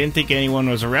resting. I didn't think anyone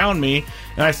was around me,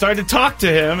 and I started to talk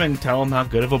to him and tell him how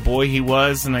good of a boy he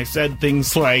was, and I said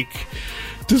things like,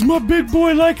 "Does my big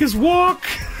boy like his walk?"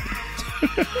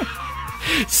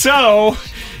 So,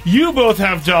 you both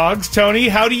have dogs. Tony,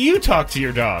 how do you talk to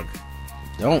your dog?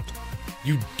 Don't.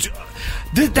 You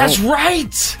that's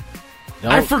right!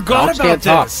 Don't. I forgot Dogs about can't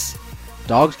talk. this.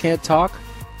 Dogs can't talk.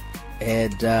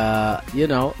 And, I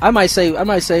might say,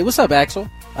 "What's up, Axel?"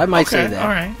 I might say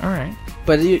that. All right.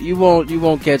 But you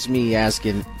won't catch me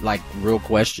asking like real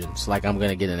questions, like I'm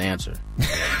gonna get an answer.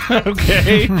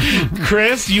 Okay.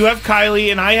 Chris, you have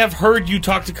Kylie, and I have heard you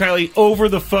talk to Kylie over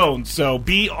the phone, so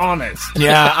be honest.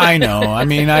 Yeah, I know. I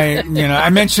mean, I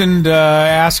mentioned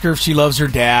ask her if she loves her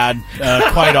dad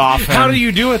quite often. How do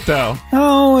you do it, though?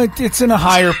 Oh, it's in a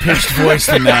higher pitched voice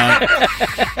than that.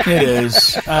 It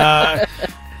is.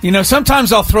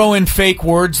 Sometimes I'll throw in fake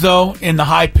words, though, in the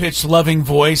high-pitched, loving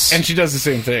voice. And she does the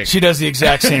same thing. She does the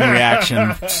exact same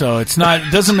reaction. So it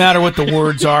doesn't matter what the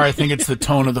words are. I think it's the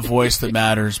tone of the voice that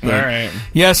matters. But all right.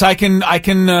 Yes, I can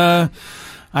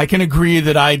agree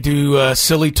that I do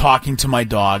silly talking to my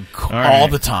dog all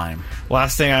the time.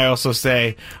 Last thing I also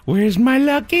say, "Where's my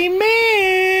lucky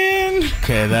man?"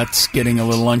 Okay, that's getting a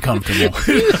little uncomfortable.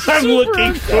 I'm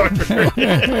looking for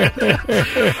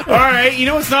it. All right, you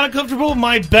know what's not uncomfortable?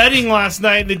 My betting last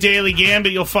night in the Daily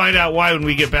Gambit. You'll find out why when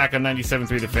we get back on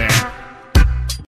 97.3 The Fan.